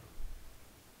farmer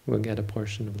will get a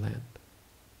portion of land.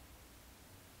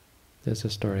 There's a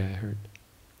story I heard.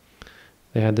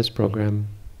 They had this program,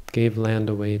 gave land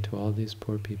away to all these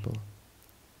poor people,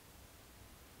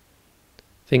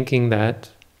 thinking that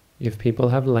if people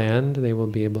have land, they will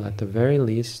be able, at the very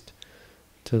least,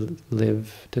 to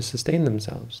live, to sustain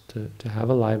themselves, to have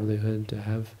a livelihood, to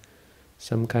have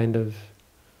some kind of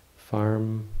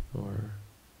farm or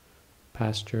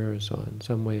pasture or so on,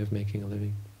 some way of making a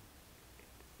living.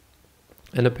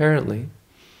 And apparently,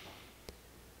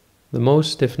 the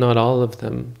most, if not all of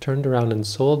them, turned around and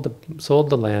sold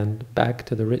the land back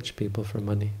to the rich people for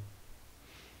money.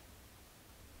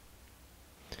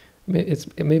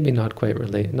 It may be not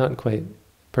quite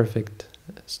perfect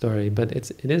story, but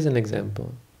it is an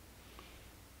example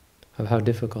of how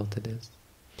difficult it is.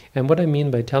 And what I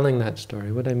mean by telling that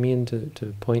story, what I mean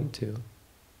to point to,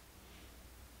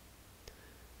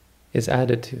 is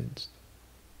attitudes.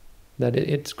 That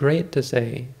it's great to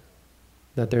say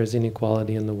that there is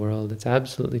inequality in the world. It's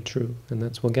absolutely true, and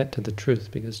we'll get to the truth,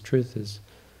 because truth is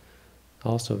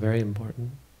also very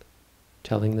important.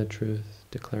 Telling the truth,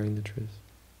 declaring the truth.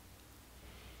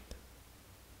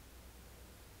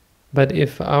 But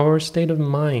if our state of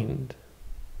mind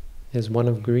is one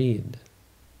of greed,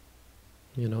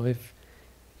 if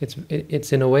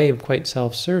it's in a way quite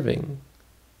self-serving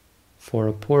for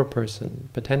a poor person,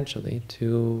 potentially,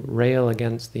 to rail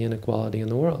against the inequality in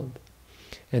the world.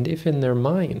 And if in their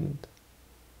mind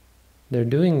they're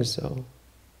doing so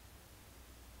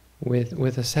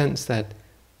with a sense that,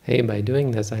 hey, by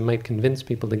doing this I might convince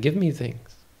people to give me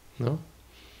things, no?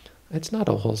 It's not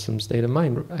a wholesome state of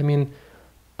mind. I mean,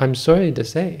 I'm sorry to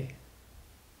say,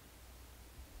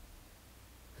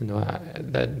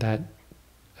 that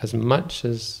as much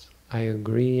as I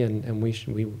agree, and we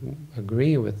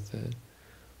agree with the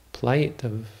plight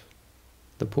of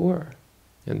the poor,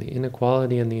 and the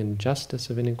inequality and the injustice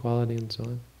of inequality and so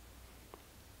on.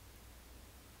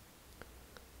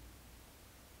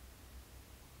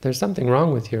 There's something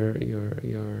wrong with your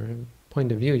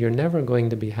point of view. You're never going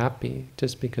to be happy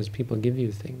just because people give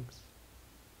you things.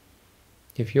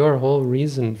 If your whole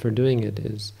reason for doing it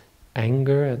is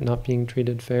anger at not being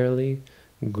treated fairly,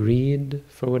 greed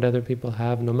for what other people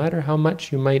have, no matter how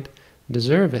much you might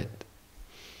deserve it,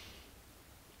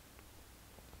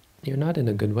 you're not in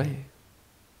a good way.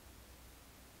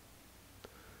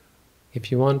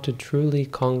 if you want to truly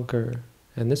conquer,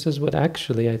 and this is what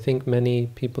actually I think many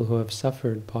people who have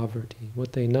suffered poverty,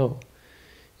 what they know,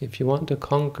 if you want to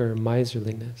conquer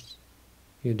miserliness,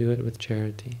 you do it with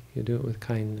charity, you do it with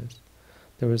kindness.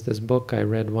 There was this book I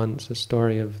read once, a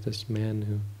story of this man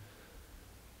who,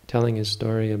 telling his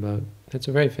story about, it's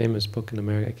a very famous book in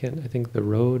America, I think The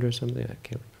Road or something, I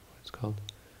can't remember what it's called.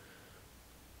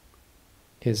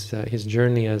 His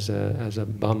journey as a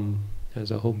bum,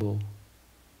 as a hobo,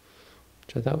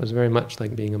 which I thought was very much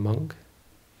like being a monk,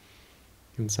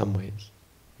 in some ways.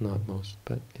 Not most,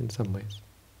 but in some ways.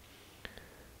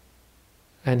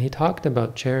 And he talked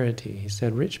about charity. He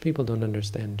said, rich people don't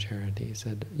understand charity. He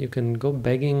said, you can go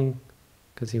begging,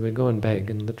 because he would go and beg,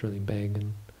 and literally beg,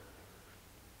 and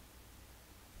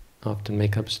often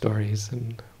make up stories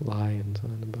and lie and so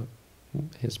on about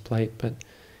his plight. But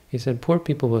he said, poor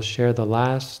people will share the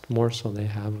last morsel they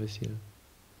have with you.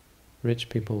 Rich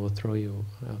people will throw you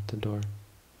out the door.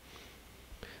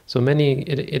 So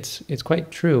it's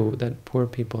quite true that poor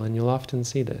people, and you'll often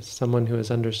see this, someone who has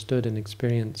understood and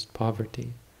experienced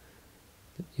poverty,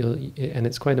 and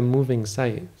it's quite a moving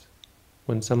sight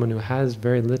when someone who has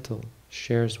very little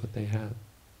shares what they have.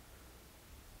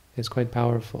 It's quite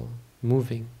powerful,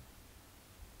 moving.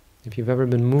 If you've ever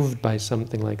been moved by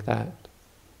something like that,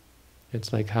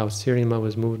 it's like how Sirima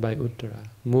was moved by Uttara,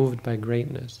 moved by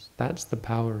greatness. That's the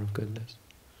power of goodness.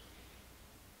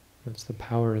 That's the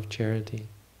power of charity.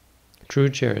 True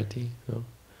charity. You know?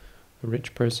 A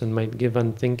rich person might give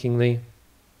unthinkingly.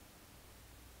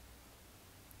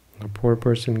 A poor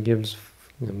person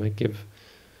might give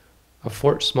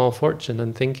a small fortune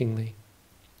unthinkingly,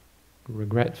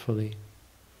 regretfully,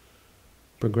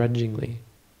 begrudgingly.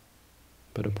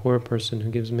 But a poor person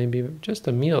who gives maybe just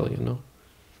a meal,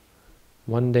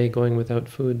 one day going without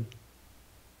food,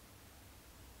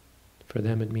 for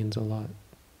them it means a lot.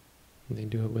 And they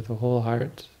do it with a whole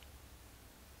heart,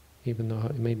 even though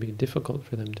it may be difficult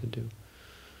for them to do.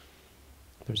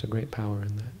 There's a great power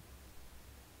in that.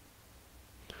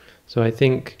 So I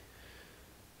think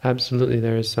absolutely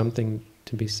there is something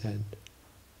to be said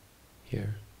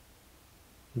here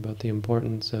about the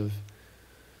importance of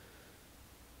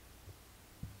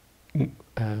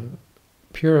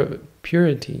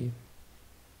purity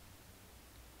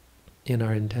in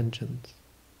our intentions.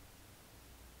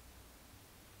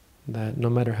 That no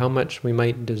matter how much we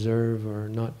might deserve or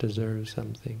not deserve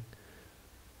something,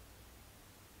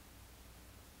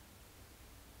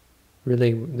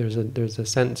 really there's a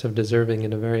sense of deserving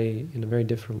in a very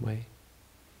different way.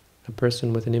 A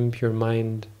person with an impure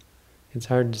mind, it's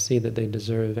hard to see that they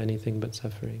deserve anything but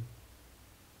suffering.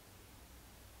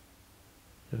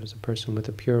 There's a person with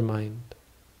a pure mind,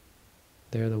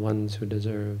 they're the ones who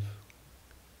deserve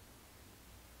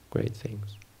great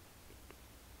things.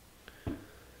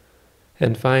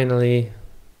 And finally,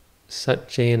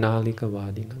 satchena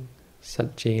alikavadinam.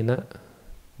 Satchena,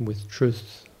 with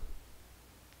truth,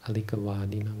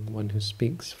 alikavadinam, one who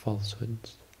speaks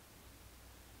falsehoods.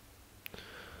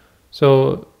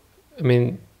 So,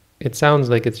 it sounds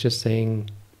like it's just saying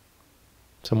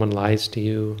someone lies to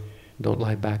you, don't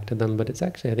lie back to them, but it's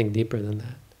actually, I think, deeper than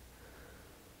that.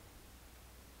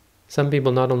 Some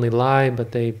people not only lie,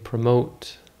 but they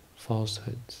promote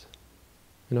falsehoods.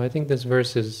 I think this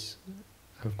verse is,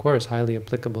 of course, highly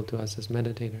applicable to us as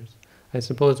meditators. I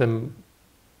suppose I'm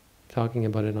talking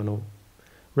about it on a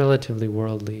relatively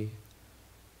worldly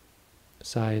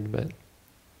side, but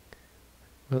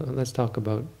let's talk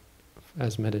about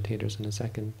as meditators in a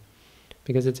second,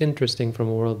 because it's interesting from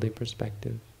a worldly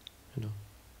perspective.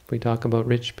 If we talk about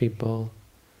rich people,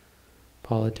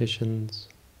 politicians,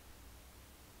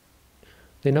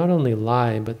 they not only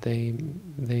lie, but they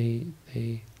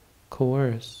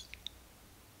coerce.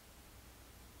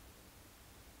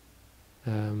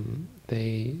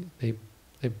 They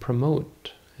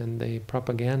promote and they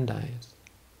propagandize.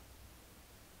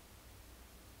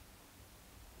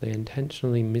 They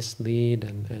intentionally mislead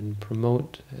and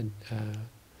promote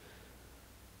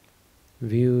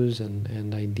views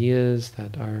and ideas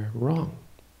that are wrong.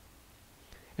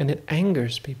 And it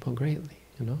angers people greatly,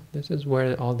 This is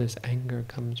where all this anger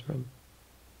comes from.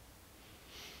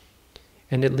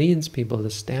 And it leads people to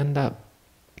stand up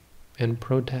and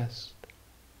protest.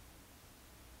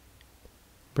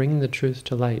 Bring the truth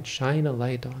to light. Shine a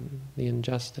light on the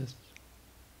injustice.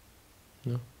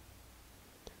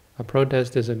 A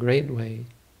protest is a great way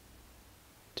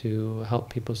to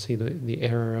help people see the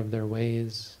error of their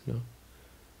ways,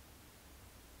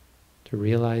 to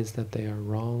realize that they are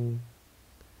wrong,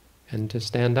 and to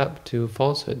stand up to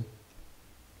falsehood.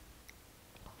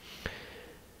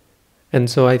 And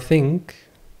so I think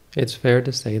It's fair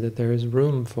to say that there is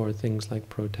room for things like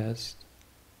protest,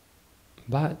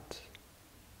 but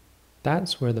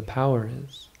that's where the power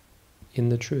is, in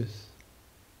the truth,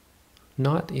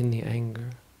 not in the anger.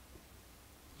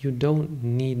 You don't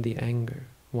need the anger.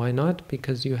 Why not?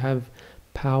 Because you have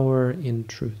power in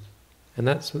truth. And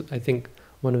that's, I think,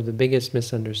 one of the biggest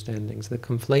misunderstandings, the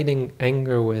conflating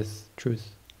anger with truth.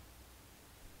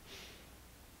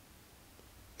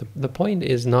 The point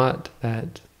is not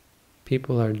that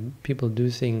people do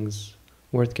things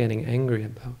worth getting angry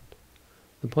about.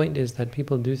 The point is that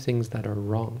people do things that are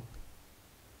wrong,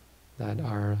 that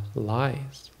are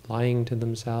lies, lying to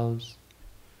themselves,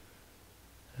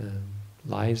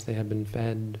 lies they have been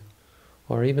fed,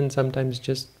 or even sometimes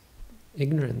just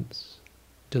ignorance,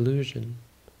 delusion,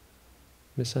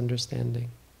 misunderstanding.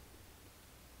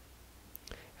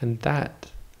 And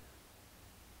that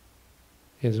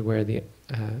is where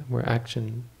where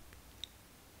action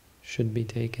should be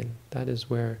taken. That is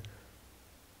where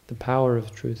the power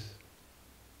of truth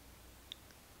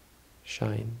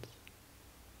shines.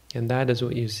 And that is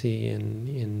what you see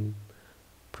in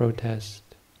protest.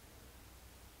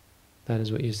 That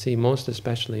is what you see most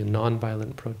especially in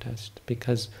nonviolent protest,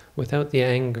 because without the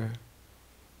anger,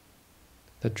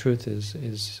 the truth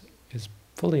is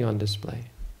fully on display.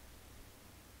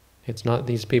 It's not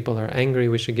these people are angry,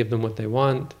 we should give them what they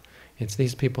want. It's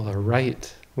these people are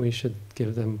right, we should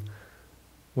give them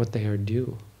what they are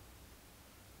due.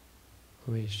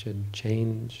 We should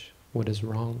change what is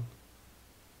wrong.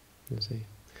 You see,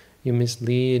 you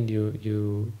mislead,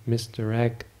 you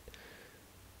misdirect,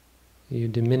 you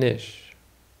diminish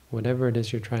whatever it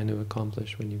is you're trying to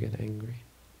accomplish when you get angry.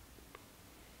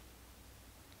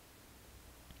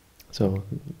 So,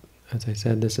 as I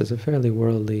said, this is a fairly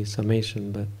worldly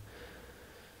summation, but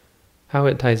how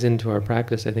it ties into our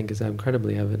practice, I think, is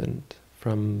incredibly evident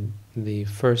from the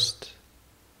first,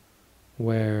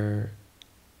 where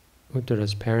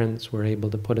Uttara's parents were able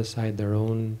to put aside their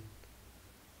own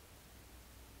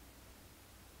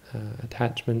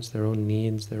attachments, their own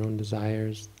needs, their own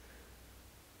desires,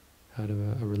 out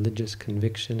of a religious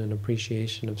conviction and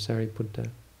appreciation of Sariputta.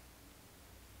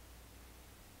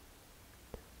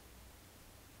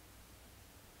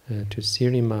 To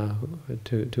Sirima,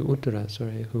 to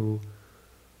Uttara,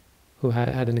 who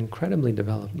had an incredibly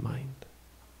developed mind.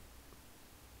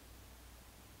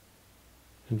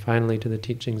 And finally to the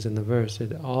teachings in the verse,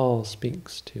 it all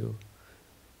speaks to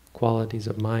qualities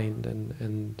of mind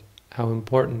and how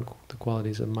important the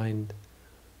qualities of mind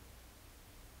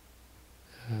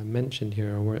mentioned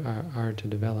here are to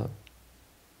develop.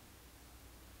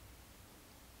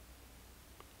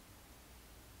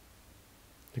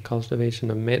 The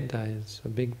cultivation of metta is a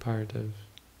big part of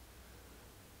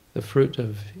the fruit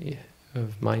of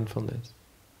mindfulness.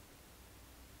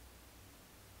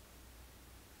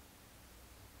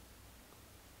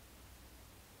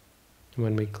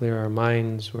 When we clear our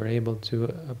minds, we're able to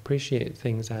appreciate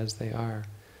things as they are.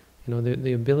 You know,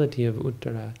 the ability of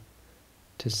Uttara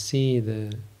to see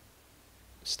the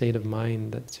state of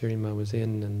mind that Sirima was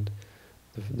in, and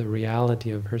the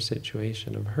reality of her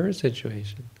situation,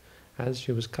 as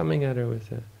she was coming at her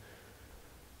with it,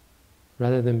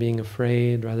 rather than being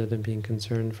afraid, rather than being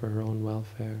concerned for her own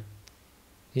welfare.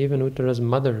 Even Uttara's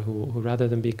mother, who rather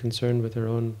than be concerned with her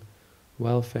own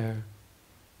welfare,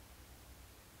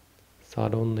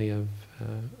 thought only of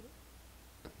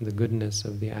the goodness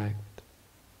of the act.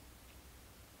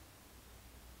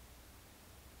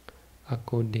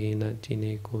 Akodena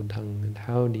jineko dhang. And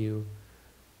how do you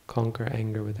conquer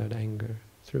anger without anger?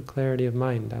 Through clarity of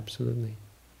mind, absolutely.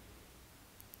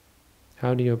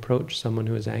 How do you approach someone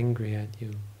who is angry at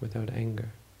you without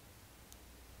anger?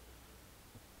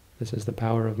 This is the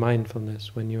power of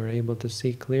mindfulness, when you are able to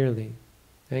see clearly.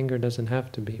 Anger doesn't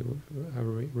have to be a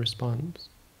response.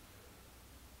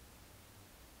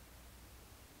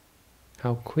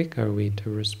 How quick are we to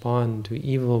respond to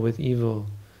evil with evil,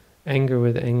 anger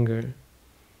with anger,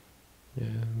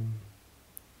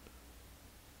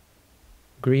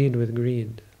 greed with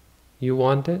greed. You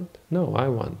want it? No, I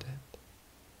want it.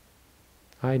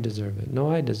 I deserve it.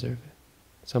 No, I deserve it.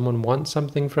 Someone wants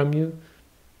something from you,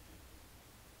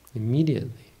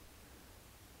 immediately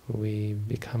we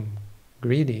become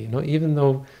greedy. You know, even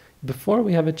though before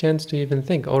we have a chance to even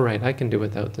think, all right, I can do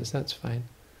without this, that's fine.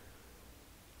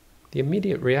 The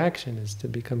immediate reaction is to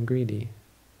become greedy.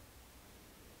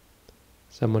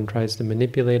 Someone tries to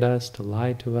manipulate us, to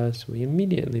lie to us, we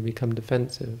immediately become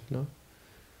defensive. No,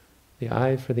 the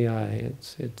eye for the eye.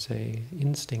 It's a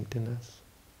instinct in us.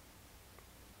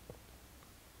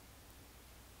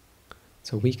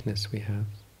 It's a weakness we have.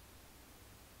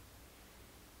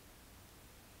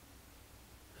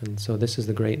 And so this is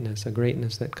the greatness, a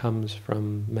greatness that comes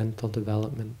from mental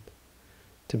development,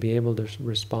 to be able to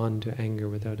respond to anger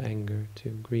without anger, to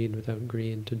greed without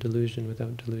greed, to delusion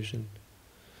without delusion.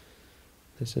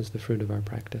 This is the fruit of our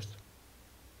practice.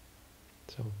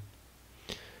 So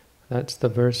that's the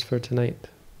verse for tonight.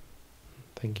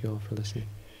 Thank you all for listening.